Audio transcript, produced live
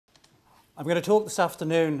I'm going to talk this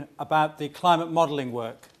afternoon about the climate modelling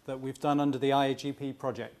work that we've done under the IAGP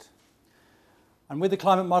project. And with the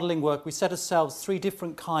climate modelling work, we set ourselves three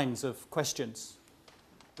different kinds of questions.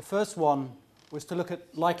 The first one was to look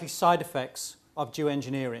at likely side effects of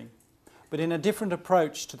geoengineering. But in a different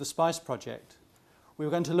approach to the SPICE project, we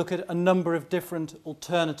were going to look at a number of different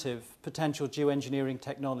alternative potential geoengineering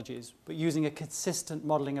technologies, but using a consistent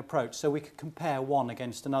modelling approach so we could compare one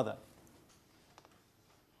against another.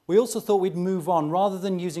 We also thought we'd move on, rather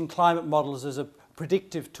than using climate models as a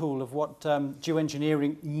predictive tool of what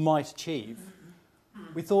geoengineering might achieve.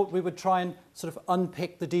 We thought we would try and sort of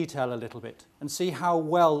unpick the detail a little bit and see how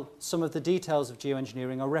well some of the details of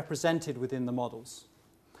geoengineering are represented within the models.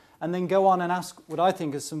 And then go on and ask what I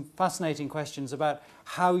think are some fascinating questions about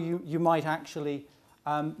how you might actually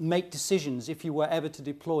make decisions if you were ever to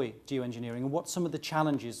deploy geoengineering and what some of the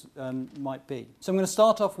challenges might be. So I'm going to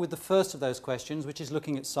start off with the first of those questions, which is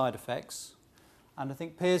looking at side effects. And I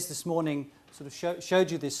think Piers this morning sort of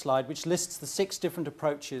showed you this slide, which lists the 6 different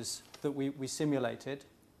approaches that we simulated.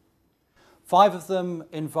 5 of them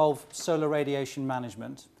involve solar radiation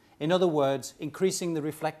management. In other words, increasing the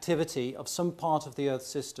reflectivity of some part of the Earth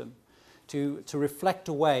system to reflect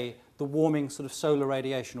away the warming sort of solar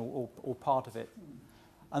radiation or part of it.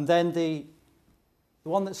 And then the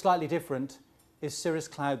one that's slightly different is cirrus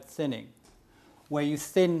cloud thinning, where you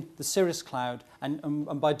thin the cirrus cloud and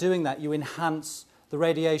by doing that you enhance the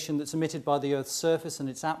radiation that's emitted by the Earth's surface and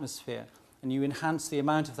its atmosphere, and you enhance the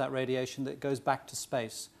amount of that radiation that goes back to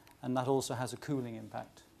space, and that also has a cooling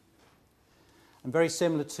impact. And very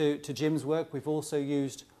similar to Jim's work, we've also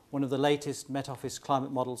used one of the latest Met Office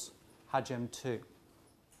climate models, HAGEM2.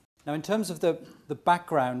 Now, in terms of the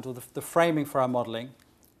background or the framing for our modelling,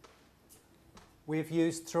 we've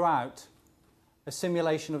used throughout a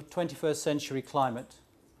simulation of 21st century climate,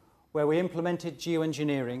 where we implemented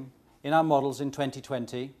geoengineering in our models in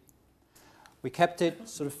 2020. We kept it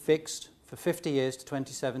sort of fixed for 50 years to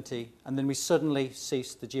 2070, and then we suddenly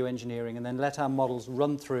ceased the geoengineering and then let our models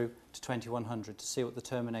run through to 2100 to see what the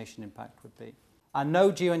termination impact would be. Our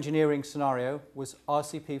no geoengineering scenario was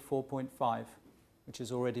RCP 4.5, which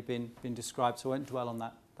has already been described, so I won't dwell on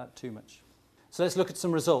that too much. So let's look at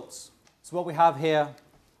some results. So what we have here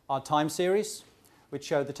are time series, which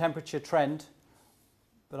show the temperature trend,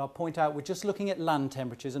 but I'll point out we're just looking at land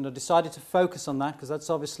temperatures, and I decided to focus on that because that's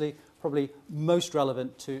obviously probably most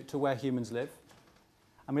relevant to where humans live.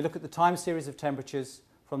 And we look at the time series of temperatures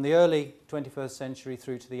from the early 21st century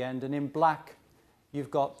through to the end, and in black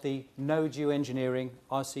you've got the no geoengineering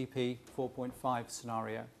RCP 4.5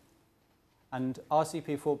 scenario. And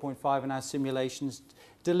RCP 4.5 in our simulations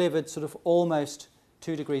delivered sort of almost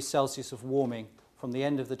 2 degrees Celsius of warming from the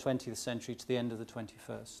end of the 20th century to the end of the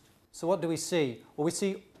 21st. So what do we see? Well, we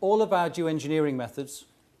see all of our geoengineering methods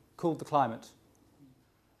cooled the climate.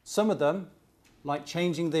 Some of them, like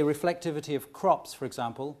changing the reflectivity of crops, for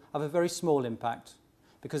example, have a very small impact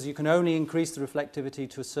because you can only increase the reflectivity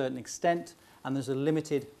to a certain extent, and there's a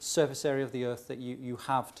limited surface area of the Earth that you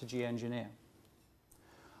have to geoengineer.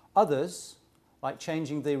 Others, like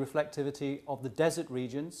changing the reflectivity of the desert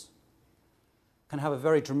regions, can have a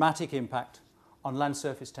very dramatic impact on land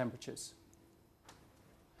surface temperatures.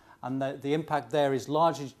 And the impact there is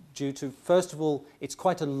largely due to, first of all, it's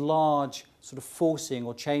quite a large sort of forcing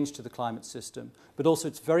or change to the climate system, but also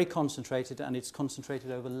it's very concentrated, and it's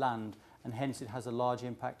concentrated over land, and hence it has a large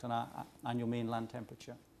impact on our annual mean land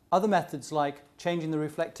temperature. Other methods, like changing the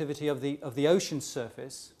reflectivity of the ocean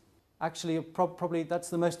surface, actually probably that's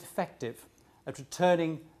the most effective at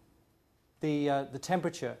returning the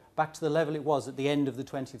temperature back to the level it was at the end of the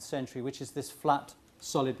 20th century, which is this flat,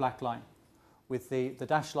 solid black line, with the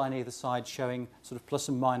dashed line either side showing sort of plus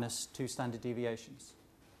and minus 2 standard deviations.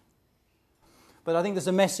 But I think there's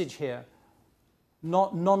a message here.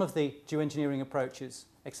 None of the geoengineering approaches,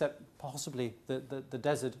 except possibly the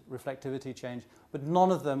desert reflectivity change, but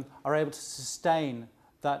none of them are able to sustain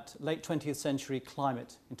that late 20th century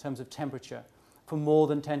climate in terms of temperature for more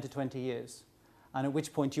than 10 to 20 years. And at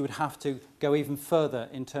which point you would have to go even further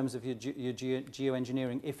in terms of your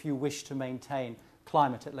geoengineering if you wish to maintain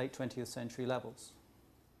climate at late 20th century levels.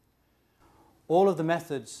 All of the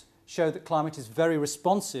methods show that climate is very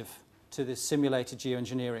responsive to this simulated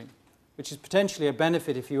geoengineering, which is potentially a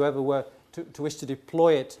benefit if you ever were to wish to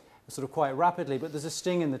deploy it sort of quite rapidly. But there's a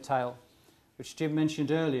sting in the tail, which Jim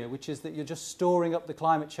mentioned earlier, which is that you're just storing up the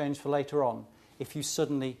climate change for later on if you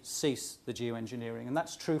suddenly cease the geoengineering. And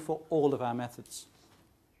that's true for all of our methods.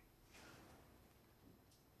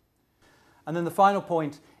 And then the final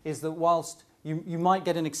point is that whilst you might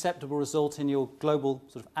get an acceptable result in your global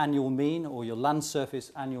sort of annual mean or your land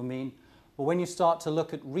surface annual mean, But when you start to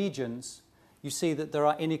look at regions, you see that there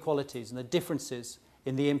are inequalities and the differences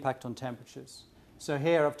in the impact on temperatures. So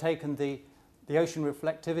here I've taken the ocean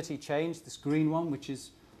reflectivity change, this green one, which is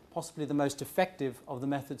possibly the most effective of the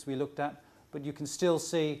methods we looked at, but you can still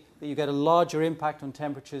see that you get a larger impact on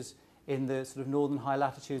temperatures in the sort of northern high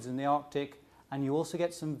latitudes in the Arctic, and you also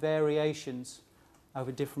get some variations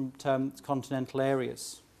over different continental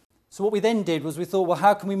areas. So what we then did was we thought, well,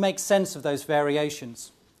 how can we make sense of those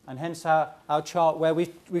variations? And hence our chart where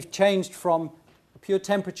we've changed from a pure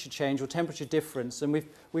temperature change or temperature difference, and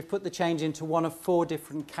we've put the change into one of 4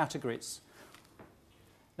 different categories.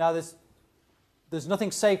 Now there's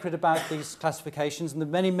nothing sacred about these classifications, and there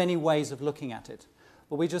are many, many ways of looking at it.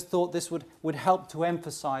 But we just thought this would help to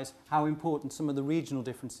emphasize how important some of the regional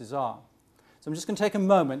differences are. So I'm just going to take a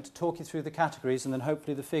moment to talk you through the categories, and then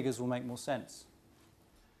hopefully the figures will make more sense.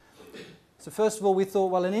 So first of all, we thought,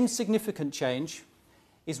 well, an insignificant change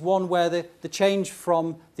is one where the change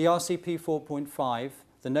from the RCP 4.5,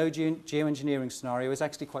 the no geoengineering scenario, is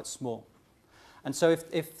actually quite small. And so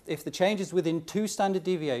if the change is within 2 standard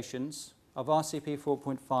deviations of RCP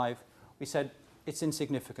 4.5, we said it's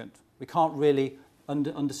insignificant. We can't really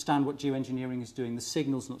understand what geoengineering is doing. The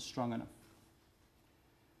signal's not strong enough.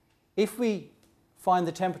 If we find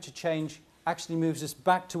the temperature change actually moves us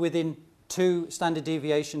back to within 2 standard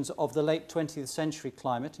deviations of the late 20th century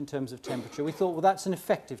climate in terms of temperature, we thought, well, that's an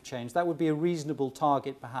effective change. That would be a reasonable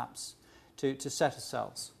target, perhaps, to set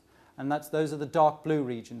ourselves. And those are the dark blue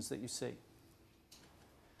regions that you see.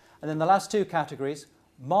 And then the last 2 categories,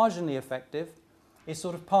 marginally effective, is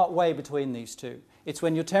sort of part way between these two. It's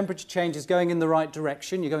when your temperature change is going in the right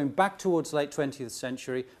direction, you're going back towards late 20th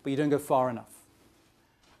century, but you don't go far enough.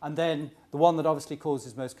 And then the one that obviously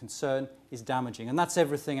causes most concern is damaging, and that's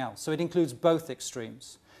everything else. So it includes both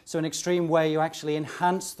extremes. So an extreme where you actually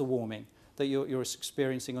enhance the warming that you're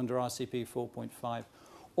experiencing under RCP 4.5,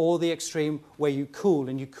 or the extreme where you cool,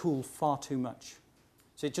 and you cool far too much.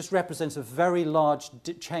 So it just represents a very large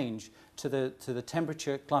change to the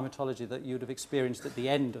temperature climatology that you would have experienced at the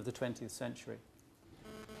end of the 20th century.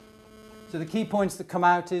 So the key points that come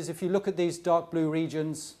out is, if you look at these dark blue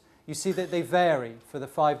regions, you see that they vary for the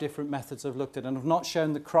 5 different methods I've looked at, and I've not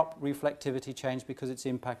shown the crop reflectivity change because its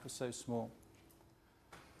impact was so small.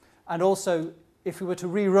 And also, if we were to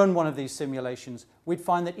rerun one of these simulations, we'd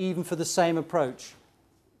find that even for the same approach,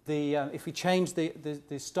 if we change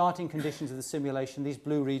the starting conditions of the simulation, these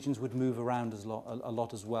blue regions would move around a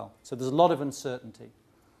lot as well. So there's a lot of uncertainty.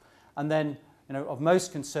 And then, of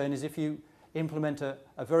most concern is if you implement a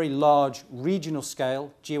very large regional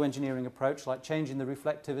scale geoengineering approach, like changing the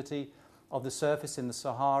reflectivity of the surface in the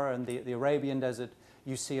Sahara and the Arabian Desert,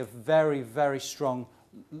 you see a very, very strong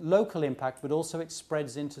local impact, but also it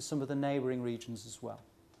spreads into some of the neighbouring regions as well.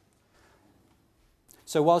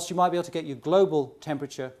 So whilst you might be able to get your global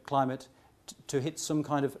temperature climate to hit some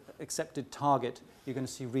kind of accepted target, you're going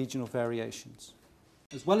to see regional variations.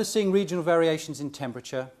 As well as seeing regional variations in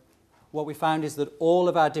temperature, what we found is that all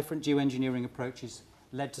of our different geoengineering approaches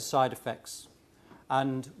led to side effects.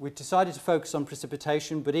 And we decided to focus on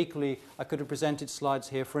precipitation, but equally I could have presented slides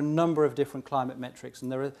here for a number of different climate metrics,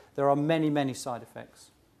 and there are many, many side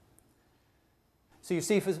effects. So you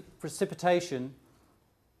see for precipitation,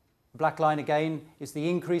 the black line again is the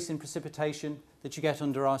increase in precipitation that you get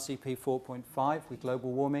under RCP 4.5 with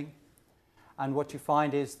global warming. And what you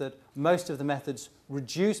find is that most of the methods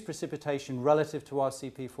reduce precipitation relative to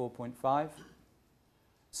RCP 4.5.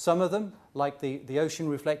 Some of them, like the ocean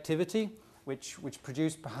reflectivity, which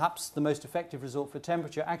produce perhaps the most effective result for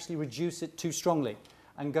temperature, actually reduce it too strongly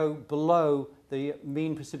and go below the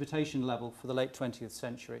mean precipitation level for the late 20th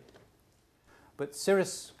century. But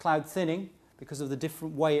cirrus cloud thinning, because of the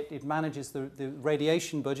different way it manages the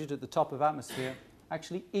radiation budget at the top of atmosphere,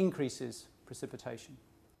 actually increases precipitation.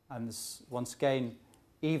 And this, once again,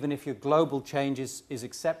 even if your global change is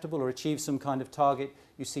acceptable or achieves some kind of target,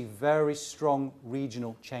 you see very strong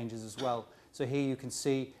regional changes as well. So here you can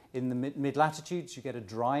see in the mid-latitudes you get a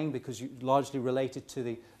drying because you largely related to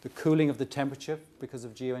the cooling of the temperature because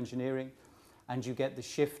of geoengineering, and you get the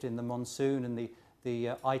shift in the monsoon and the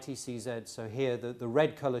ITCZ. So here the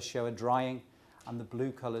red colours show a drying and the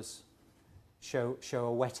blue colours show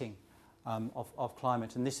a wetting of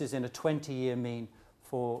climate. And this is in a 20-year mean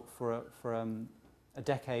for a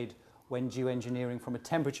decade when geoengineering from a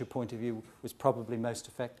temperature point of view was probably most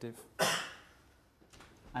effective.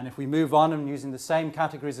 And if we move on and using the same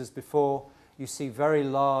categories as before, you see very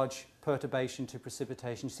large perturbation to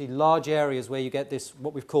precipitation. You see large areas where you get this,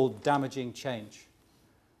 what we've called damaging change.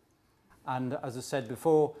 And as I said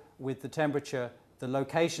before, with the temperature, the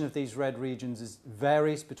location of these red regions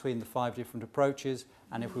varies between the 5 different approaches,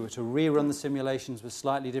 and if we were to rerun the simulations with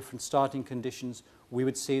slightly different starting conditions, we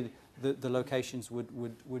would see the locations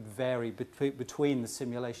would vary between the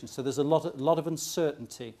simulations. So there's a lot of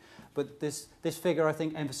uncertainty. But this figure, I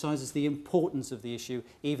think, emphasises the importance of the issue,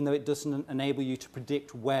 even though it doesn't enable you to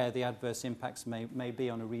predict where the adverse impacts may be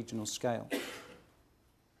on a regional scale.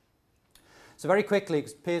 So very quickly,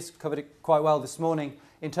 because Piers covered it quite well this morning,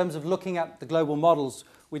 in terms of looking at the global models,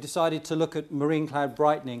 we decided to look at marine cloud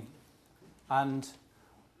brightening. And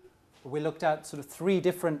we looked at sort of 3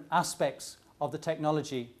 different aspects of the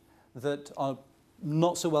technology that are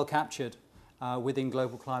not so well captured within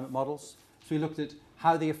global climate models. So we looked at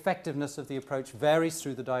how the effectiveness of the approach varies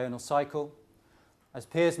through the diurnal cycle. As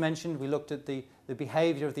Piers mentioned, we looked at the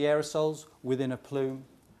behaviour of the aerosols within a plume.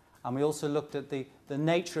 And we also looked at the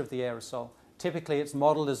nature of the aerosol. Typically, it's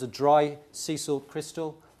modelled as a dry sea salt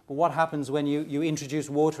crystal. But what happens when you introduce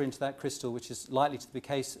water into that crystal, which is likely to be the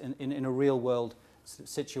case in a real-world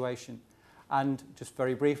situation? And just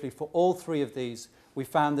very briefly, for all 3 of these, we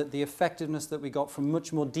found that the effectiveness that we got from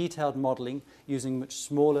much more detailed modelling, using much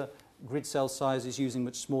smaller grid cell sizes, using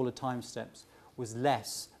much smaller time steps, was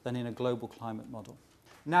less than in a global climate model.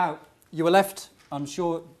 Now, you were left, I'm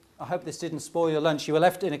sure, I hope this didn't spoil your lunch, you were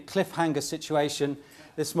left in a cliffhanger situation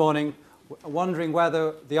this morning, wondering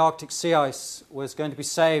whether the Arctic sea ice was going to be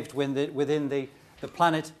saved within the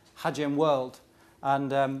planet Hagem world.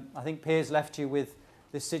 And I think Piers left you with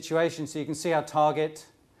this situation. So you can see our target.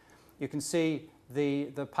 You can see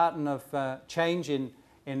the pattern of change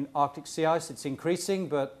in Arctic sea ice. It's increasing,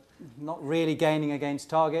 but not really gaining against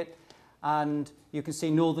target. And you can see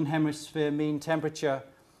northern hemisphere mean temperature.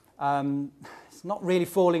 It's not really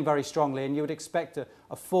falling very strongly, and you would expect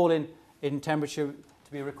a fall in temperature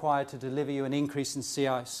to be required to deliver you an increase in sea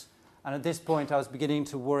ice. And at this point, I was beginning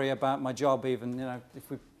to worry about my job even. You know,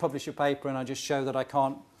 if we publish a paper and I just show that I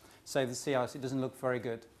can't save the sea ice, it doesn't look very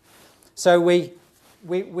good. So we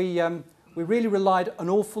really relied an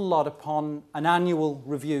awful lot upon an annual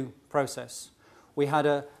review process. We had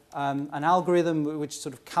an algorithm which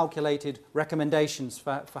sort of calculated recommendations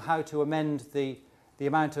for how to amend the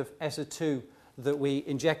amount of SO2 that we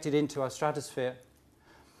injected into our stratosphere.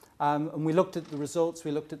 And we looked at the results,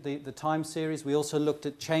 we looked at the time series, we also looked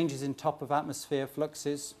at changes in top of atmosphere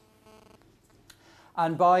fluxes.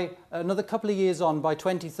 And by another couple of years on, by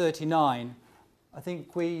 2039, I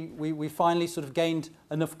think we finally sort of gained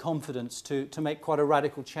enough confidence to make quite a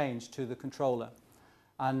radical change to the controller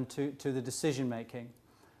and to the decision making.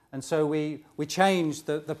 And so we changed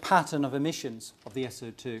the pattern of emissions of the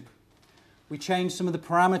SO2. We changed some of the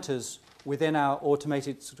parameters within our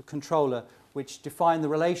automated sort of controller which define the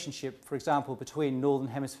relationship, for example, between northern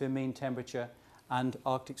hemisphere mean temperature and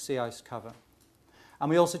Arctic sea ice cover. And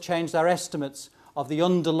we also changed our estimates of the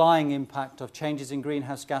underlying impact of changes in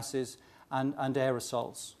greenhouse gases and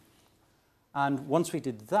aerosols. And once we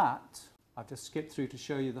did that, I've just skipped through to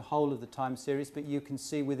show you the whole of the time series, but you can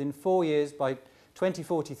see within 4 years, by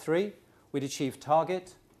 2043, we'd achieved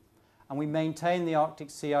target, and we maintained the Arctic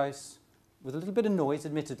sea ice with a little bit of noise,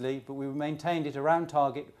 admittedly, but we maintained it around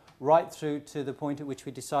target right through to the point at which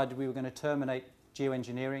we decided we were going to terminate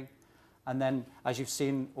geoengineering. And then, as you've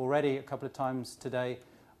seen already a couple of times today,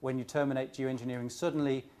 when you terminate geoengineering,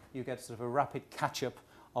 suddenly you get sort of a rapid catch-up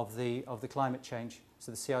of the climate change.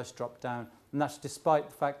 So the sea ice dropped down. And that's despite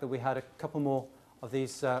the fact that we had a couple more of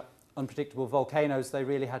these unpredictable volcanoes. They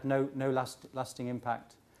really had no lasting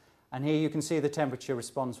impact. And here you can see the temperature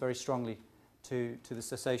responds very strongly to the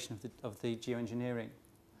cessation of the geoengineering.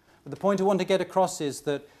 But the point I want to get across is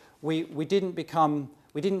that we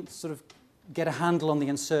didn't sort of get a handle on the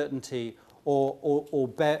uncertainty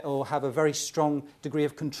or have a very strong degree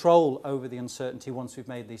of control over the uncertainty once we've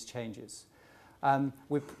made these changes.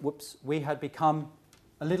 We had become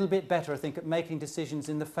a little bit better, I think, at making decisions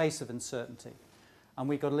in the face of uncertainty. And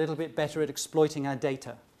we got a little bit better at exploiting our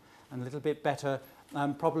data, and a little bit better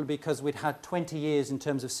probably because we'd had 20 years in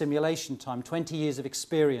terms of simulation time, 20 years of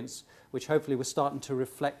experience, which hopefully was starting to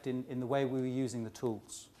reflect in the way we were using the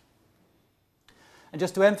tools. And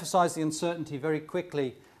just to emphasize the uncertainty very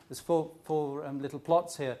quickly, there's four little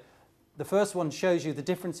plots here. The first one shows you the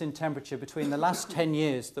difference in temperature between the last 10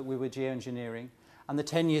 years that we were geoengineering and the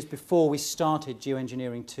 10 years before we started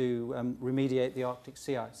geoengineering to remediate the Arctic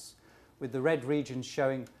sea ice, with the red regions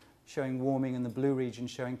showing warming and the blue regions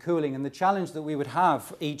showing cooling. And the challenge that we would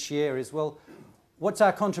have each year is, well, what's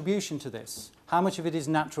our contribution to this? How much of it is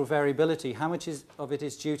natural variability? How much of it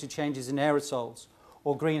is due to changes in aerosols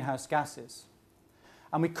or greenhouse gases?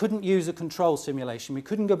 And we couldn't use a control simulation. We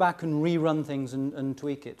couldn't go back and rerun things and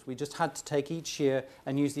tweak it. We just had to take each year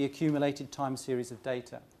and use the accumulated time series of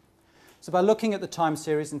data. So by looking at the time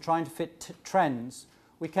series and trying to fit trends,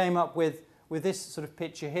 we came up with this sort of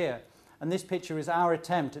picture here. And this picture is our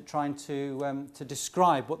attempt at trying to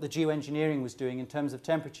describe what the geoengineering was doing in terms of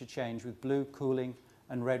temperature change, with blue cooling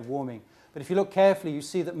and red warming. But if you look carefully, you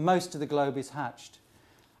see that most of the globe is hatched.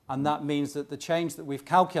 And that means that the change that we've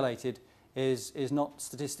calculated is not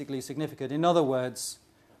statistically significant. In other words,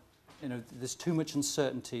 there's too much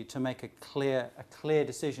uncertainty to make a clear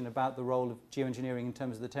decision about the role of geoengineering in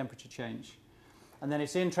terms of the temperature change. And then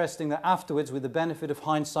it's interesting that afterwards, with the benefit of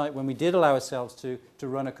hindsight, when we did allow ourselves to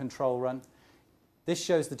run a control run, this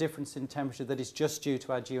shows the difference in temperature that is just due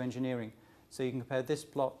to our geoengineering. So you can compare this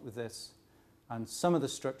plot with this, and some of the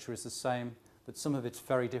structure is the same, but some of it's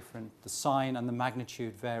very different. The sign and the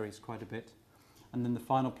magnitude varies quite a bit. And then the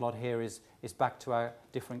final plot here is back to our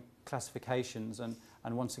different classifications. And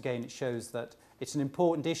once again, it shows that it's an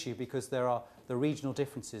important issue because there are the regional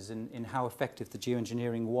differences in how effective the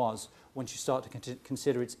geoengineering was once you start to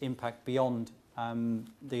consider its impact beyond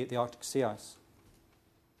the Arctic sea ice.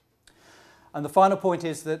 And the final point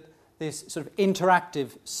is that this sort of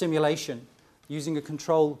interactive simulation using a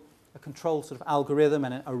control sort of algorithm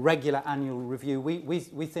and a regular annual review,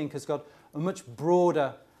 we think has got a much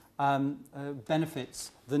broader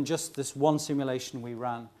benefits than just this one simulation we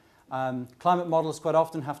ran. Climate models quite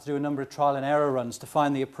often have to do a number of trial and error runs to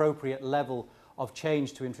find the appropriate level of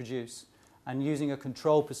change to introduce, and using a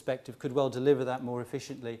control perspective could well deliver that more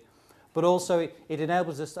efficiently. But also it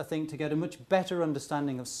enables us, I think, to get a much better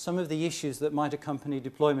understanding of some of the issues that might accompany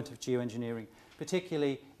deployment of geoengineering,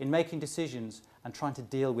 particularly in making decisions and trying to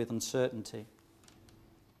deal with uncertainty.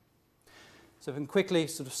 So if I can quickly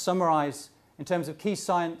sort of summarize in terms of key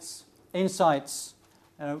science insights,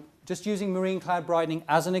 just using marine cloud brightening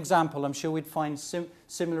as an example, I'm sure we'd find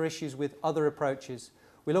similar issues with other approaches.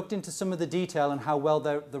 We looked into some of the detail and how well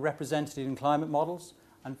they're represented in climate models,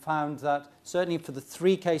 and found that certainly for the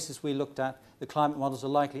 3 cases we looked at, the climate models are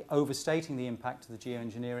likely overstating the impact of the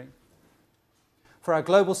geoengineering. For our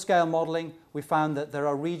global scale modelling, we found that there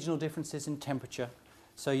are regional differences in temperature.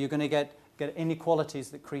 So you're going to get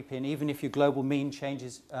inequalities that creep in, even if your global mean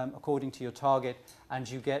changes according to your target, and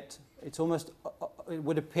you get, it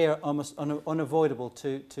would appear almost unavoidable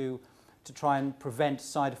to try and prevent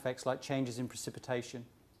side effects like changes in precipitation.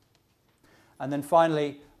 And then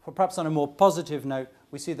finally, perhaps on a more positive note,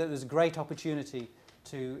 we see that there's a great opportunity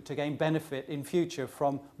to gain benefit in future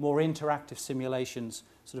from more interactive simulations,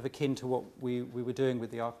 sort of akin to what we were doing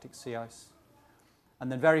with the Arctic sea ice.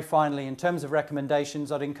 And then very finally, in terms of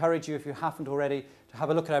recommendations, I'd encourage you, if you haven't already, to have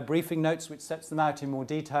a look at our briefing notes, which sets them out in more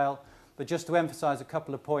detail. But just to emphasize a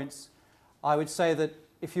couple of points, I would say that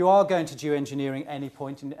if you are going to geoengineering at any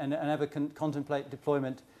point and ever contemplate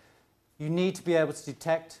deployment, you need to be able to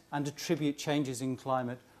detect and attribute changes in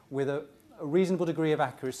climate with a reasonable degree of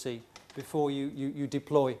accuracy before you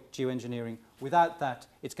deploy geoengineering. Without that,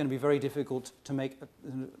 it's going to be very difficult to make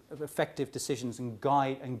effective decisions and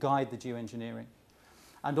guide the geoengineering.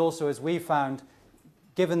 And also, as we found,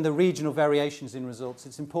 given the regional variations in results,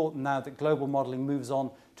 it's important now that global modelling moves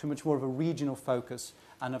on to much more of a regional focus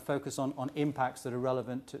and a focus on impacts that are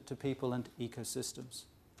relevant to people and ecosystems.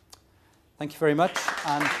 Thank you very much.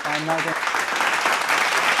 And I'm now going